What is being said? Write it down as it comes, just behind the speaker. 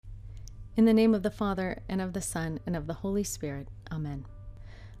In the name of the Father, and of the Son, and of the Holy Spirit. Amen.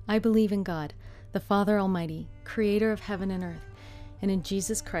 I believe in God, the Father Almighty, creator of heaven and earth, and in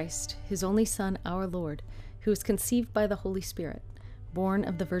Jesus Christ, his only Son, our Lord, who was conceived by the Holy Spirit, born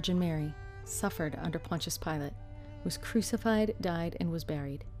of the Virgin Mary, suffered under Pontius Pilate, was crucified, died, and was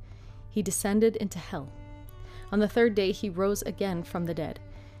buried. He descended into hell. On the third day he rose again from the dead.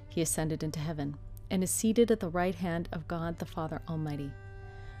 He ascended into heaven, and is seated at the right hand of God the Father Almighty.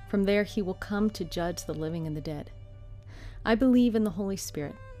 From there he will come to judge the living and the dead. I believe in the Holy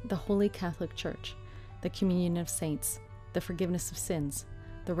Spirit, the Holy Catholic Church, the communion of saints, the forgiveness of sins,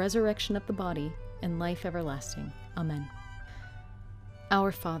 the resurrection of the body, and life everlasting. Amen.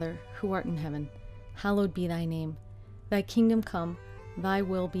 Our Father, who art in heaven, hallowed be thy name. Thy kingdom come, thy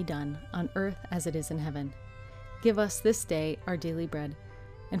will be done, on earth as it is in heaven. Give us this day our daily bread,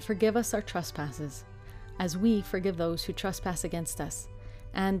 and forgive us our trespasses, as we forgive those who trespass against us.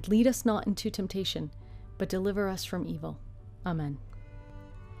 And lead us not into temptation, but deliver us from evil. Amen.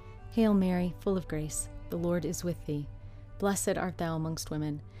 Hail Mary, full of grace, the Lord is with thee. Blessed art thou amongst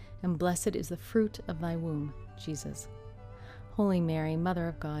women, and blessed is the fruit of thy womb, Jesus. Holy Mary, Mother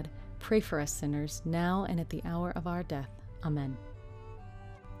of God, pray for us sinners, now and at the hour of our death. Amen.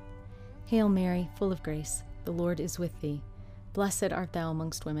 Hail Mary, full of grace, the Lord is with thee. Blessed art thou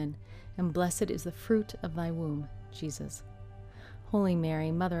amongst women, and blessed is the fruit of thy womb, Jesus. Holy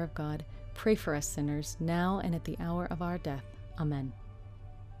Mary, Mother of God, pray for us sinners, now and at the hour of our death. Amen.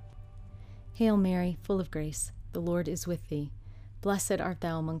 Hail Mary, full of grace, the Lord is with thee. Blessed art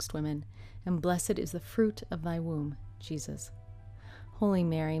thou amongst women, and blessed is the fruit of thy womb, Jesus. Holy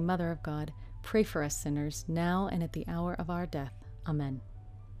Mary, Mother of God, pray for us sinners, now and at the hour of our death. Amen.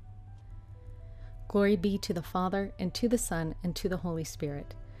 Glory be to the Father, and to the Son, and to the Holy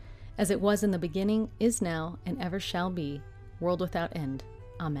Spirit, as it was in the beginning, is now, and ever shall be, world without end.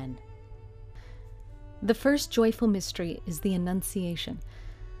 Amen. The first joyful mystery is the Annunciation.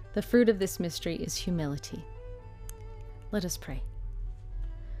 The fruit of this mystery is humility. Let us pray.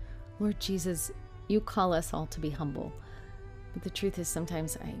 Lord Jesus, you call us all to be humble, but the truth is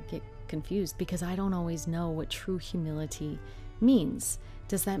sometimes I get confused because I don't always know what true humility means.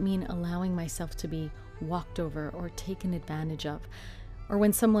 Does that mean allowing myself to be walked over or taken advantage of? Or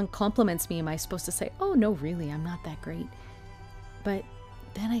when someone compliments me, am I supposed to say, oh no, really, I'm not that great? But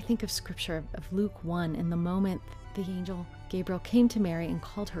then I think of scripture of Luke 1 and the moment the angel Gabriel came to Mary and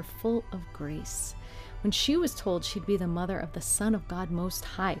called her full of grace. When she was told she'd be the mother of the Son of God Most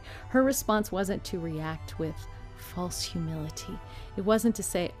High, her response wasn't to react with false humility. It wasn't to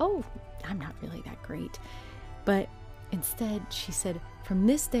say, oh, I'm not really that great. But instead, she said, from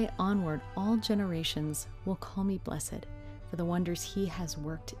this day onward, all generations will call me blessed for the wonders he has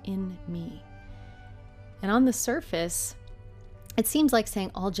worked in me. And on the surface, it seems like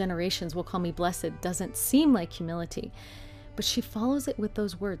saying all generations will call me blessed doesn't seem like humility, but she follows it with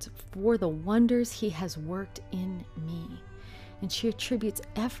those words, for the wonders he has worked in me. And she attributes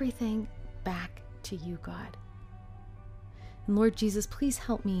everything back to you, God. And Lord Jesus, please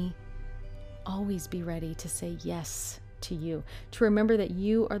help me always be ready to say yes to you, to remember that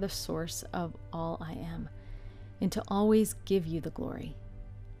you are the source of all I am, and to always give you the glory.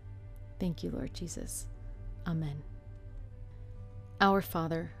 Thank you, Lord Jesus. Amen. Our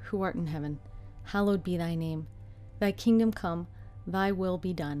Father, who art in heaven, hallowed be thy name. Thy kingdom come, thy will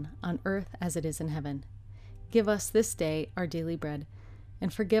be done, on earth as it is in heaven. Give us this day our daily bread,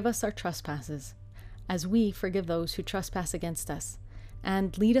 and forgive us our trespasses, as we forgive those who trespass against us.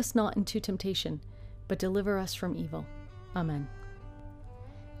 And lead us not into temptation, but deliver us from evil. Amen.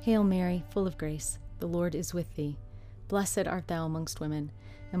 Hail Mary, full of grace, the Lord is with thee. Blessed art thou amongst women,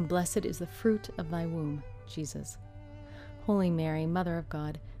 and blessed is the fruit of thy womb, Jesus. Holy Mary, Mother of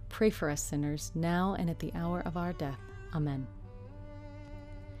God, pray for us sinners, now and at the hour of our death. Amen.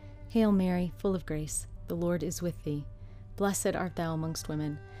 Hail Mary, full of grace, the Lord is with thee. Blessed art thou amongst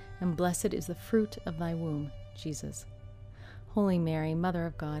women, and blessed is the fruit of thy womb, Jesus. Holy Mary, Mother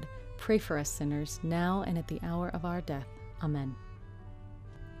of God, pray for us sinners, now and at the hour of our death. Amen.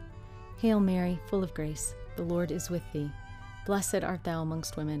 Hail Mary, full of grace, the Lord is with thee. Blessed art thou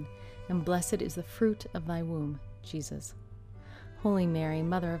amongst women, and blessed is the fruit of thy womb, Jesus. Holy Mary,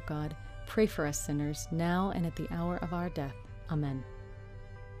 Mother of God, pray for us sinners, now and at the hour of our death. Amen.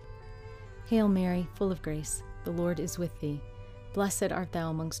 Hail Mary, full of grace, the Lord is with thee. Blessed art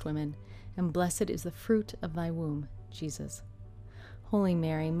thou amongst women, and blessed is the fruit of thy womb, Jesus. Holy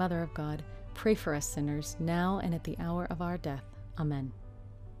Mary, Mother of God, pray for us sinners, now and at the hour of our death. Amen.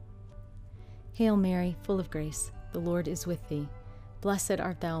 Hail Mary, full of grace, the Lord is with thee. Blessed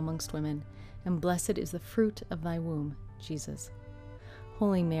art thou amongst women, and blessed is the fruit of thy womb, Jesus.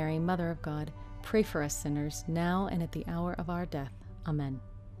 Holy Mary, Mother of God, pray for us sinners, now and at the hour of our death. Amen.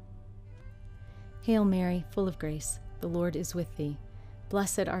 Hail Mary, full of grace, the Lord is with thee.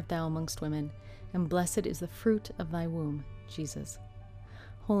 Blessed art thou amongst women, and blessed is the fruit of thy womb, Jesus.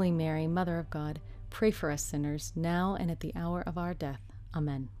 Holy Mary, Mother of God, pray for us sinners, now and at the hour of our death.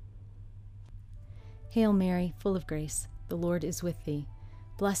 Amen. Hail Mary, full of grace, the Lord is with thee.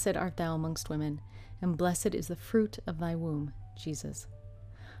 Blessed art thou amongst women, and blessed is the fruit of thy womb, Jesus.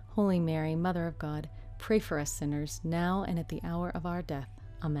 Holy Mary, Mother of God, pray for us sinners, now and at the hour of our death.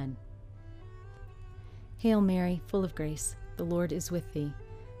 Amen. Hail Mary, full of grace, the Lord is with thee.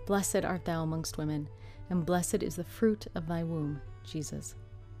 Blessed art thou amongst women, and blessed is the fruit of thy womb, Jesus.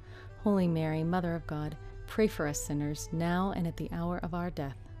 Holy Mary, Mother of God, pray for us sinners, now and at the hour of our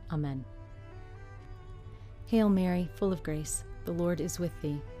death. Amen. Hail Mary, full of grace, the Lord is with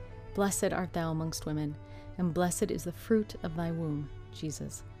thee. Blessed art thou amongst women, and blessed is the fruit of thy womb,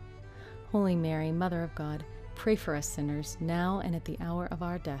 Jesus. Holy Mary, Mother of God, pray for us sinners, now and at the hour of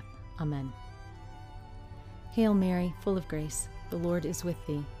our death. Amen. Hail Mary, full of grace, the Lord is with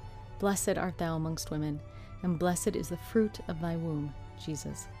thee. Blessed art thou amongst women, and blessed is the fruit of thy womb,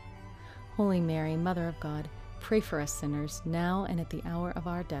 Jesus. Holy Mary, Mother of God, pray for us sinners, now and at the hour of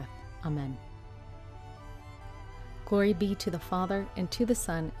our death. Amen. Glory be to the Father, and to the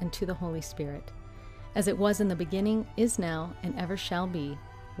Son, and to the Holy Spirit, as it was in the beginning, is now, and ever shall be,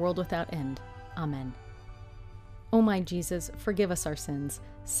 world without end. Amen. O my Jesus, forgive us our sins,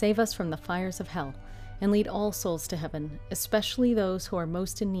 save us from the fires of hell, and lead all souls to heaven, especially those who are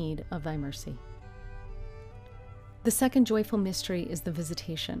most in need of thy mercy. The second joyful mystery is the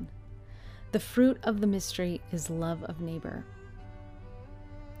Visitation. The fruit of the mystery is love of neighbor.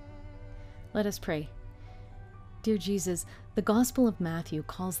 Let us pray. Dear Jesus, the Gospel of Matthew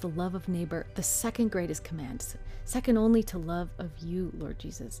calls the love of neighbor the second greatest command, second only to love of you, Lord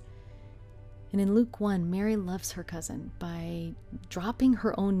Jesus. And in Luke 1, Mary loves her cousin by dropping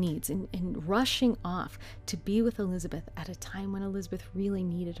her own needs and rushing off to be with Elizabeth at a time when Elizabeth really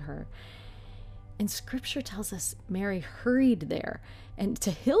needed her. And Scripture tells us Mary hurried there, and to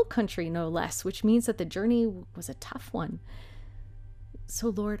hill country no less, which means that the journey was a tough one. So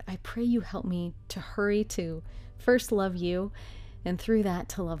Lord, I pray you help me to hurry to first love you, and through that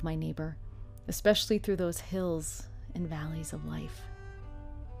to love my neighbor, especially through those hills and valleys of life.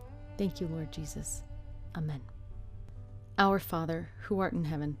 Thank you, Lord Jesus. Amen. Our Father, who art in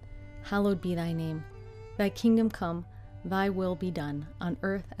heaven, hallowed be thy name. Thy kingdom come, thy will be done, on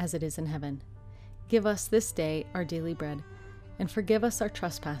earth as it is in heaven. Give us this day our daily bread, and forgive us our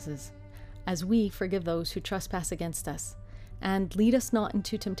trespasses, as we forgive those who trespass against us. And lead us not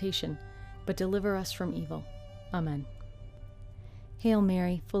into temptation, but deliver us from evil. Amen. Hail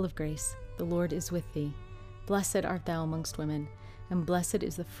Mary, full of grace, the Lord is with thee. Blessed art thou amongst women, and blessed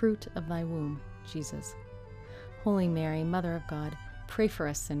is the fruit of thy womb, Jesus. Holy Mary, Mother of God, pray for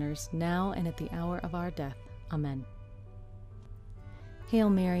us sinners, now and at the hour of our death. Amen. Hail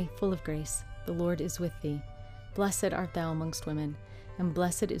Mary, full of grace, the Lord is with thee. Blessed art thou amongst women, and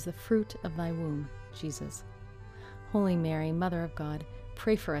blessed is the fruit of thy womb, Jesus. Holy Mary, Mother of God,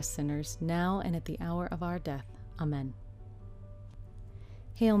 pray for us sinners, now and at the hour of our death. Amen.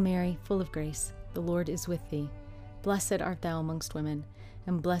 Hail Mary, full of grace, the Lord is with thee. Blessed art thou amongst women,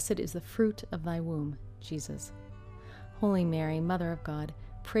 and blessed is the fruit of thy womb, Jesus. Holy Mary, Mother of God,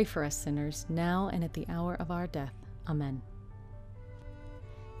 pray for us sinners, now and at the hour of our death. Amen.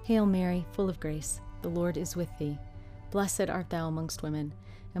 Hail Mary, full of grace, the Lord is with thee. Blessed art thou amongst women,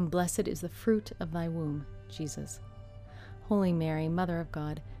 and blessed is the fruit of thy womb, Jesus. Holy Mary, Mother of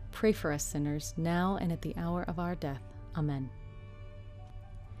God, pray for us sinners, now and at the hour of our death. Amen.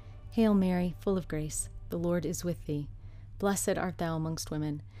 Hail Mary, full of grace, the Lord is with thee. Blessed art thou amongst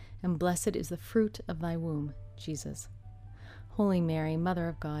women, and blessed is the fruit of thy womb, Jesus. Holy Mary, Mother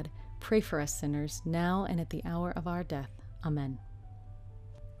of God, pray for us sinners, now and at the hour of our death. Amen.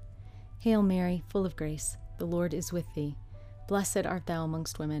 Hail Mary, full of grace, the Lord is with thee. Blessed art thou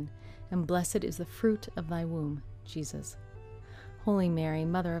amongst women, and blessed is the fruit of thy womb, Jesus. Holy Mary,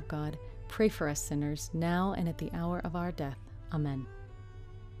 Mother of God, pray for us sinners, now and at the hour of our death. Amen.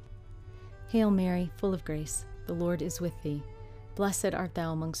 Hail Mary, full of grace, the Lord is with thee. Blessed art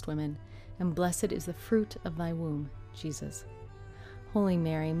thou amongst women, and blessed is the fruit of thy womb, Jesus. Holy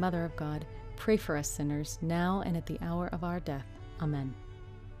Mary, Mother of God, pray for us sinners, now and at the hour of our death. Amen.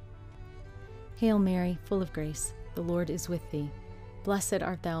 Hail Mary, full of grace, the Lord is with thee. Blessed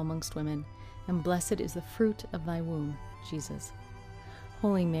art thou amongst women, and blessed is the fruit of thy womb, Jesus.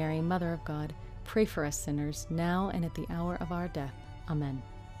 Holy Mary, Mother of God, pray for us sinners, now and at the hour of our death. Amen.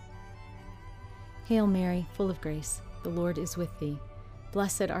 Hail Mary, full of grace, the Lord is with thee.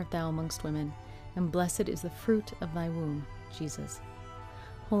 Blessed art thou amongst women, and blessed is the fruit of thy womb, Jesus.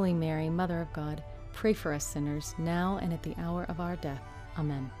 Holy Mary, Mother of God, pray for us sinners, now and at the hour of our death.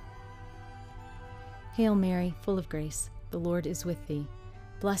 Amen. Hail Mary, full of grace, the Lord is with thee.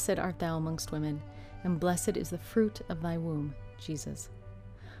 Blessed art thou amongst women, and blessed is the fruit of thy womb, Jesus.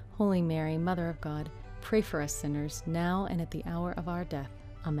 Holy Mary, Mother of God, pray for us sinners, now and at the hour of our death.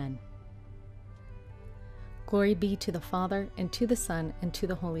 Amen. Glory be to the Father, and to the Son, and to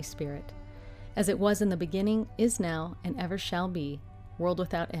the Holy Spirit, as it was in the beginning, is now, and ever shall be, world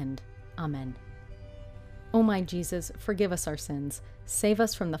without end. Amen. O my Jesus, forgive us our sins, save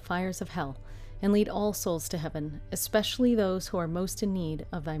us from the fires of hell, and lead all souls to heaven, especially those who are most in need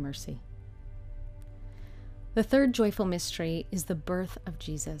of thy mercy. The third joyful mystery is the birth of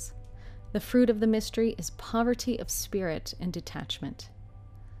Jesus. The fruit of the mystery is poverty of spirit and detachment.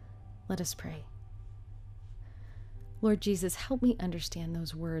 Let us pray. Lord Jesus, help me understand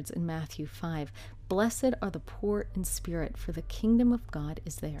those words in Matthew 5. Blessed are the poor in spirit, for the kingdom of God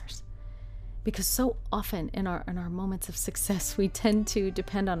is theirs. Because so often in our moments of success, we tend to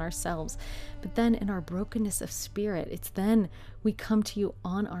depend on ourselves. But then in our brokenness of spirit, it's then we come to you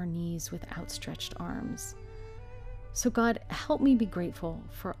on our knees with outstretched arms. So God, help me be grateful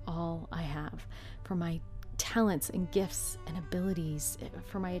for all I have, for my talents and gifts and abilities,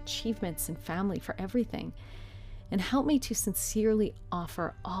 for my achievements and family, for everything. And help me to sincerely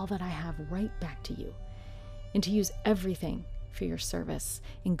offer all that I have right back to you, and to use everything for your service,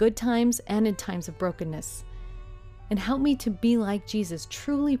 in good times and in times of brokenness. And help me to be like Jesus,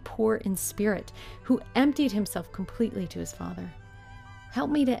 truly poor in spirit, who emptied himself completely to his Father. Help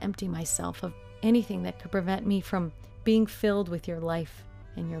me to empty myself of anything that could prevent me from being filled with your life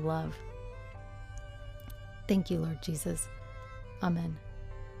and your love. Thank you, Lord Jesus. Amen.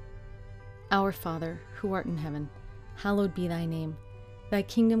 Our Father, who art in heaven, hallowed be thy name. Thy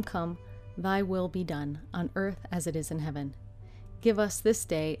kingdom come, thy will be done, on earth as it is in heaven. Give us this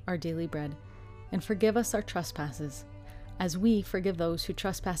day our daily bread, and forgive us our trespasses, as we forgive those who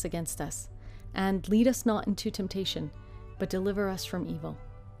trespass against us. And lead us not into temptation, but deliver us from evil.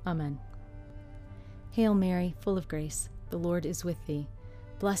 Amen. Hail Mary, full of grace, the Lord is with thee.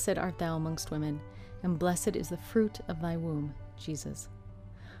 Blessed art thou amongst women, and blessed is the fruit of thy womb, Jesus.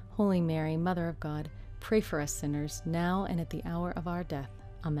 Holy Mary, Mother of God, pray for us sinners, now and at the hour of our death.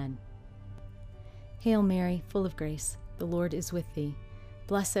 Amen. Hail Mary, full of grace, the Lord is with thee.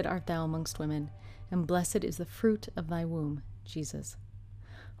 Blessed art thou amongst women, and blessed is the fruit of thy womb, Jesus.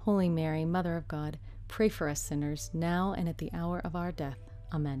 Holy Mary, Mother of God, pray for us sinners, now and at the hour of our death.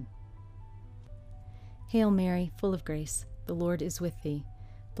 Amen. Hail Mary, full of grace, the Lord is with thee.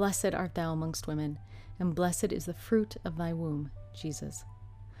 Blessed art thou amongst women, and blessed is the fruit of thy womb, Jesus.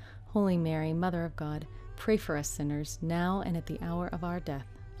 Holy Mary, Mother of God, pray for us sinners, now and at the hour of our death.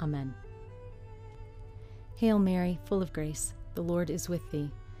 Amen. Hail Mary, full of grace, the Lord is with thee.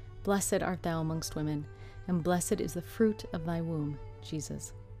 Blessed art thou amongst women, and blessed is the fruit of thy womb,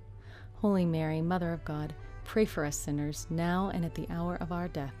 Jesus. Holy Mary, Mother of God, pray for us sinners, now and at the hour of our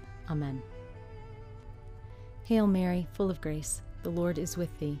death. Amen. Hail Mary, full of grace, the Lord is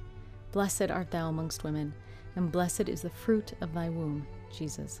with thee. Blessed art thou amongst women, and blessed is the fruit of thy womb,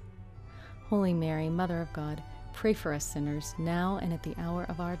 Jesus. Holy Mary, Mother of God, pray for us sinners, now and at the hour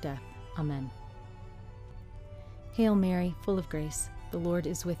of our death. Amen. Hail Mary, full of grace, the Lord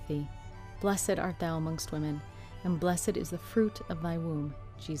is with thee. Blessed art thou amongst women, and blessed is the fruit of thy womb,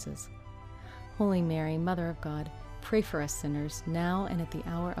 Jesus. Holy Mary, Mother of God, pray for us sinners, now and at the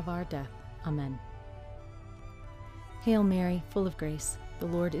hour of our death. Amen. Hail Mary, full of grace, the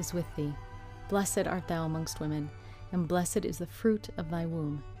Lord is with thee. Blessed art thou amongst women, and blessed is the fruit of thy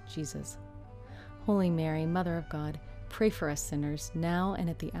womb, Jesus. Holy Mary, Mother of God, pray for us sinners, now and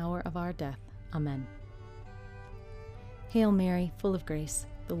at the hour of our death. Amen. Hail Mary, full of grace,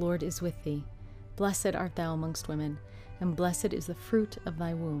 the Lord is with thee. Blessed art thou amongst women, and blessed is the fruit of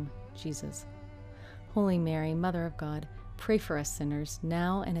thy womb, Jesus. Holy Mary, Mother of God, pray for us sinners,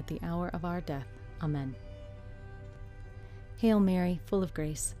 now and at the hour of our death. Amen. Hail Mary, full of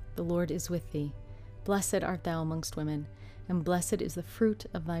grace, the Lord is with thee. Blessed art thou amongst women, and blessed is the fruit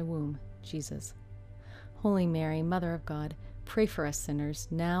of thy womb, Jesus. Holy Mary, Mother of God, pray for us sinners,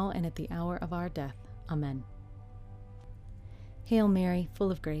 now and at the hour of our death. Amen. Hail Mary,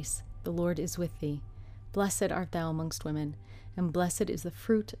 full of grace, the Lord is with thee. Blessed art thou amongst women, and blessed is the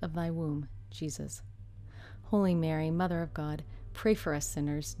fruit of thy womb, Jesus. Holy Mary, Mother of God, pray for us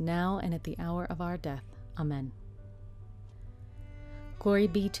sinners, now and at the hour of our death. Amen. Glory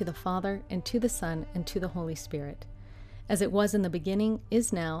be to the Father, and to the Son, and to the Holy Spirit, as it was in the beginning,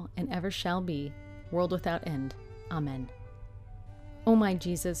 is now, and ever shall be, world without end. Amen. O my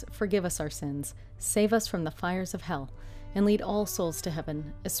Jesus, forgive us our sins, save us from the fires of hell, and lead all souls to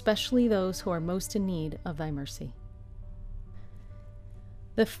heaven, especially those who are most in need of thy mercy.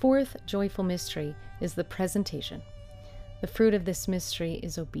 The fourth joyful mystery is the presentation. The fruit of this mystery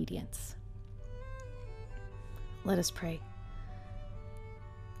is obedience. Let us pray.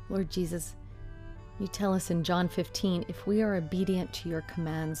 Lord Jesus, you tell us in John 15, if we are obedient to your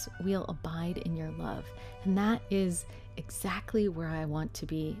commands, we'll abide in your love. And that is exactly where I want to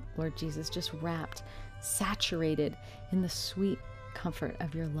be, Lord Jesus, just wrapped, saturated in the sweet comfort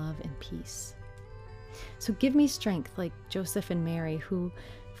of your love and peace. So give me strength like Joseph and Mary, who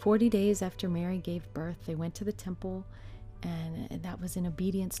 40 days after Mary gave birth, they went to the temple, and that was in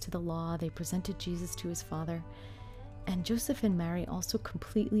obedience to the law. They presented Jesus to his father. And Joseph and Mary also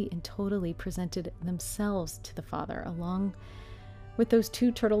completely and totally presented themselves to the Father, along with those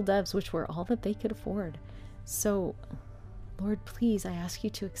 2 turtle doves, which were all that they could afford. So, Lord, please, I ask you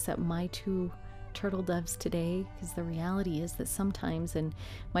to accept my 2 turtle doves today, because the reality is that sometimes in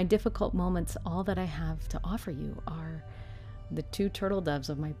my difficult moments, all that I have to offer you are the 2 turtle doves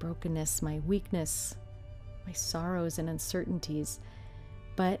of my brokenness, my weakness, my sorrows and uncertainties.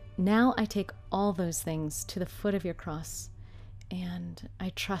 But now I take all those things to the foot of your cross, and I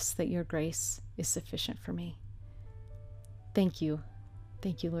trust that your grace is sufficient for me. Thank you.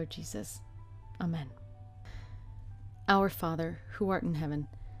 Thank you, Lord Jesus. Amen. Our Father, who art in heaven,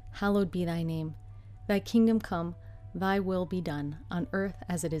 hallowed be thy name. Thy kingdom come, thy will be done, on earth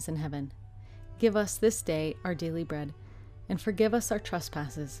as it is in heaven. Give us this day our daily bread, and forgive us our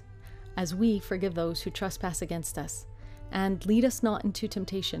trespasses, as we forgive those who trespass against us. And lead us not into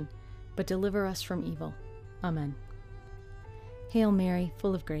temptation, but deliver us from evil. Amen. Hail Mary,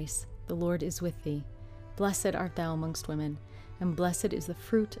 full of grace, the Lord is with thee. Blessed art thou amongst women, and blessed is the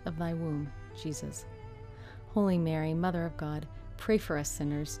fruit of thy womb, Jesus. Holy Mary, Mother of God, pray for us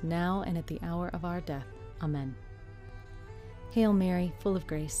sinners, now and at the hour of our death. Amen. Hail Mary, full of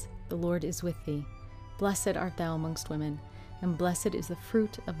grace, the Lord is with thee. Blessed art thou amongst women, and blessed is the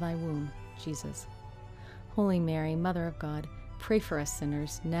fruit of thy womb, Jesus. Holy Mary, Mother of God, pray for us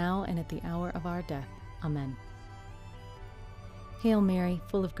sinners, now and at the hour of our death. Amen. Hail Mary,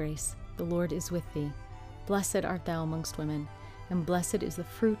 full of grace, the Lord is with thee. Blessed art thou amongst women, and blessed is the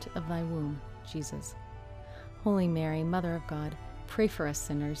fruit of thy womb, Jesus. Holy Mary, Mother of God, pray for us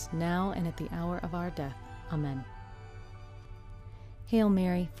sinners, now and at the hour of our death. Amen. Hail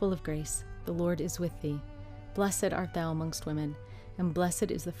Mary, full of grace, the Lord is with thee. Blessed art thou amongst women, and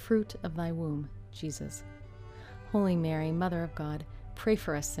blessed is the fruit of thy womb, Jesus. Holy Mary, Mother of God, pray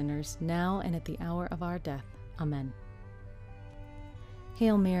for us sinners, now and at the hour of our death. Amen.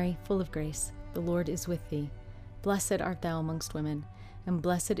 Hail Mary, full of grace, the Lord is with thee. Blessed art thou amongst women, and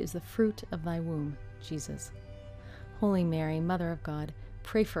blessed is the fruit of thy womb, Jesus. Holy Mary, Mother of God,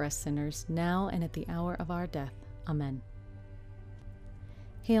 pray for us sinners, now and at the hour of our death. Amen.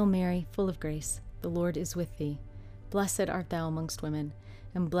 Hail Mary, full of grace, the Lord is with thee. Blessed art thou amongst women,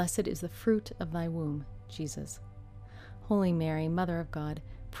 and blessed is the fruit of thy womb, Jesus. Holy Mary, Mother of God,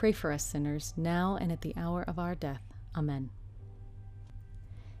 pray for us sinners, now and at the hour of our death. Amen.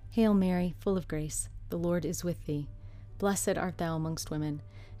 Hail Mary, full of grace, the Lord is with thee. Blessed art thou amongst women,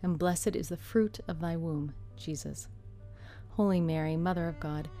 and blessed is the fruit of thy womb, Jesus. Holy Mary, Mother of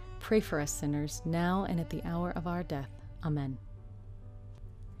God, pray for us sinners, now and at the hour of our death. Amen.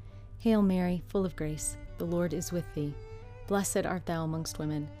 Hail Mary, full of grace, the Lord is with thee. Blessed art thou amongst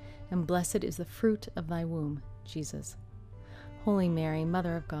women, and blessed is the fruit of thy womb, Jesus. Holy Mary,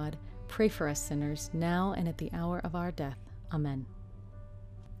 Mother of God, pray for us sinners, now and at the hour of our death. Amen.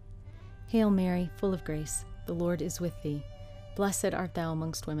 Hail Mary, full of grace, the Lord is with thee. Blessed art thou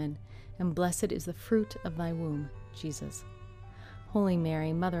amongst women, and blessed is the fruit of thy womb, Jesus. Holy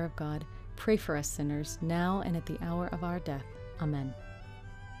Mary, Mother of God, pray for us sinners, now and at the hour of our death. Amen.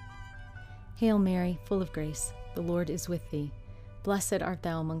 Hail Mary, full of grace, the Lord is with thee. Blessed art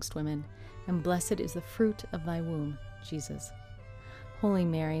thou amongst women, and blessed is the fruit of thy womb, Jesus. Holy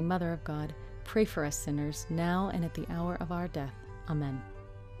Mary, Mother of God, pray for us sinners, now and at the hour of our death. Amen.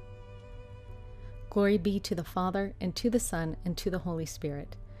 Glory be to the Father, and to the Son, and to the Holy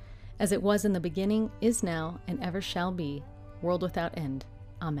Spirit, as it was in the beginning, is now, and ever shall be, world without end.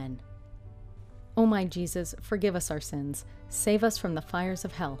 Amen. O my Jesus, forgive us our sins, save us from the fires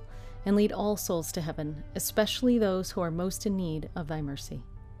of hell, and lead all souls to heaven, especially those who are most in need of thy mercy.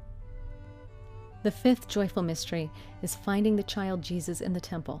 The fifth joyful mystery is finding the child Jesus in the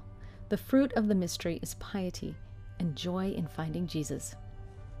temple. The fruit of the mystery is piety and joy in finding Jesus.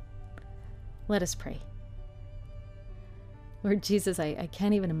 Let us pray. Lord Jesus, I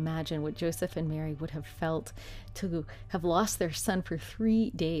can't even imagine what Joseph and Mary would have felt to have lost their son for 3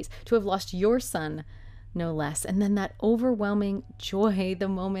 days, to have lost your son, no less. And then that overwhelming joy the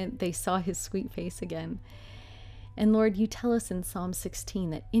moment they saw his sweet face again. And Lord, you tell us in Psalm 16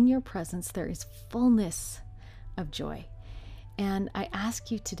 that in your presence there is fullness of joy. And I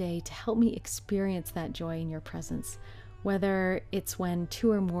ask you today to help me experience that joy in your presence, whether it's when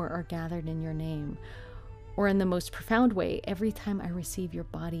 2 or more are gathered in your name, or in the most profound way, every time I receive your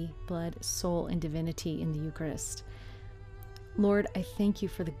body, blood, soul, and divinity in the Eucharist. Lord, I thank you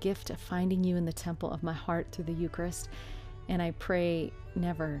for the gift of finding you in the temple of my heart through the Eucharist, and I pray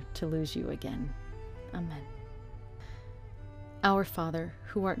never to lose you again. Amen. Our Father,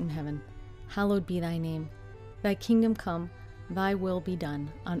 who art in heaven, hallowed be thy name. Thy kingdom come, thy will be done,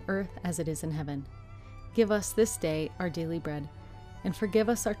 on earth as it is in heaven. Give us this day our daily bread, and forgive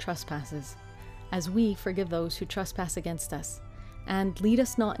us our trespasses, as we forgive those who trespass against us. And lead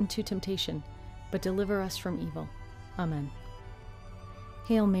us not into temptation, but deliver us from evil. Amen.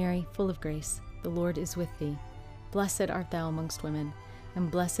 Hail Mary, full of grace, the Lord is with thee. Blessed art thou amongst women,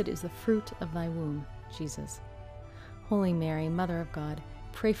 and blessed is the fruit of thy womb, Jesus. Holy Mary, Mother of God,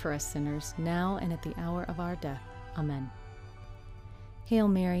 pray for us sinners, now and at the hour of our death. Amen. Hail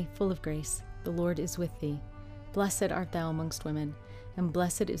Mary, full of grace, the Lord is with thee. Blessed art thou amongst women, and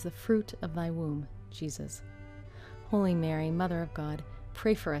blessed is the fruit of thy womb, Jesus. Holy Mary, Mother of God,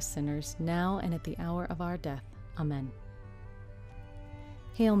 pray for us sinners, now and at the hour of our death. Amen.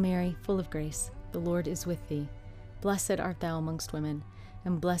 Hail Mary, full of grace, the Lord is with thee. Blessed art thou amongst women,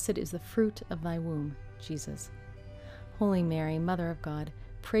 and blessed is the fruit of thy womb, Jesus. Holy Mary, Mother of God,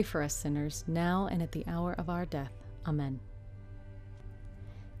 pray for us sinners, now and at the hour of our death. Amen.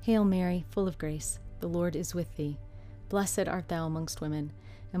 Hail Mary, full of grace, the Lord is with thee. Blessed art thou amongst women,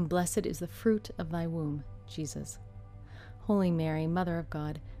 and blessed is the fruit of thy womb, Jesus. Holy Mary, Mother of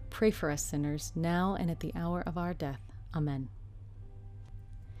God, pray for us sinners, now and at the hour of our death. Amen.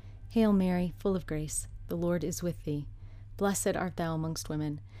 Hail Mary, full of grace, the Lord is with thee. Blessed art thou amongst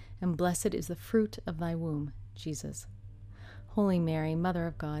women, and blessed is the fruit of thy womb, Jesus. Holy Mary, Mother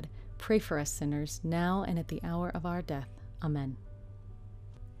of God, pray for us sinners, now and at the hour of our death. Amen.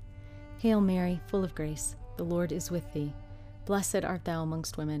 Hail Mary, full of grace, the Lord is with thee. Blessed art thou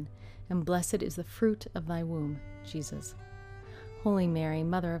amongst women, and blessed is the fruit of thy womb, Jesus. Holy Mary,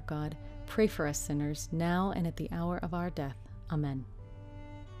 Mother of God, pray for us sinners, now and at the hour of our death. Amen.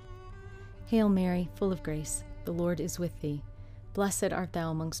 Hail Mary, full of grace, the Lord is with thee. Blessed art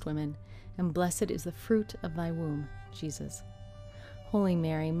thou amongst women, and blessed is the fruit of thy womb, Jesus. Holy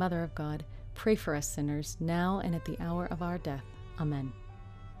Mary, Mother of God, pray for us sinners, now and at the hour of our death. Amen.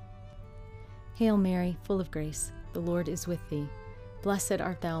 Hail Mary, full of grace, the Lord is with thee. Blessed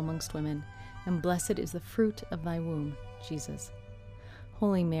art thou amongst women, and blessed is the fruit of thy womb, Jesus.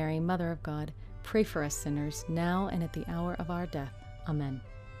 Holy Mary, Mother of God, pray for us sinners, now and at the hour of our death. Amen.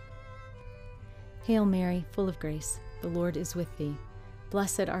 Hail Mary, full of grace, the Lord is with thee.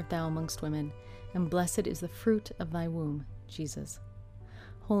 Blessed art thou amongst women, and blessed is the fruit of thy womb, Jesus.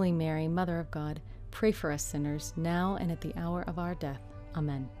 Holy Mary, Mother of God, pray for us sinners, now and at the hour of our death.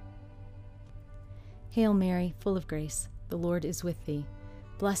 Amen. Hail Mary, full of grace, the Lord is with thee.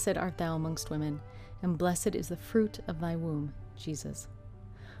 Blessed art thou amongst women, and blessed is the fruit of thy womb, Jesus.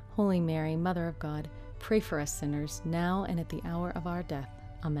 Holy Mary, Mother of God, pray for us sinners, now and at the hour of our death.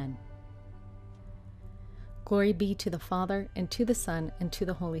 Amen. Glory be to the Father, and to the Son, and to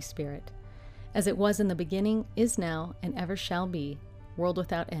the Holy Spirit, as it was in the beginning, is now, and ever shall be, world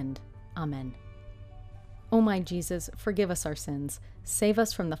without end. Amen. O my Jesus, forgive us our sins, save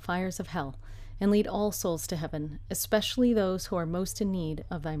us from the fires of hell, and lead all souls to heaven, especially those who are most in need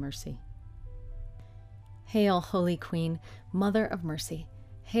of thy mercy. Hail, Holy Queen, Mother of Mercy.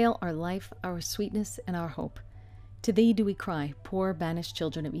 Hail our life, our sweetness, and our hope. To thee do we cry, poor banished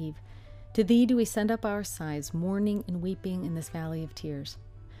children of Eve. To thee do we send up our sighs, mourning and weeping in this valley of tears.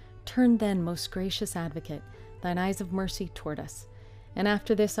 Turn then, most gracious Advocate, thine eyes of mercy toward us, and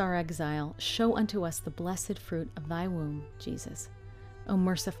after this our exile, show unto us the blessed fruit of thy womb, Jesus. O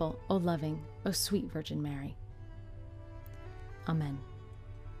merciful, O loving, O sweet Virgin Mary. Amen.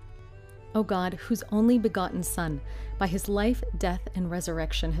 O God, whose only begotten Son, by his life, death, and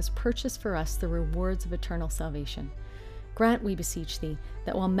resurrection, has purchased for us the rewards of eternal salvation, grant, we beseech thee,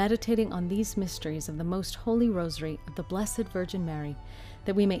 that while meditating on these mysteries of the most holy rosary of the Blessed Virgin Mary,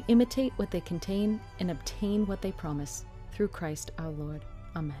 that we may imitate what they contain and obtain what they promise, through Christ our Lord.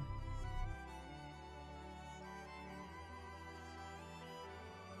 Amen.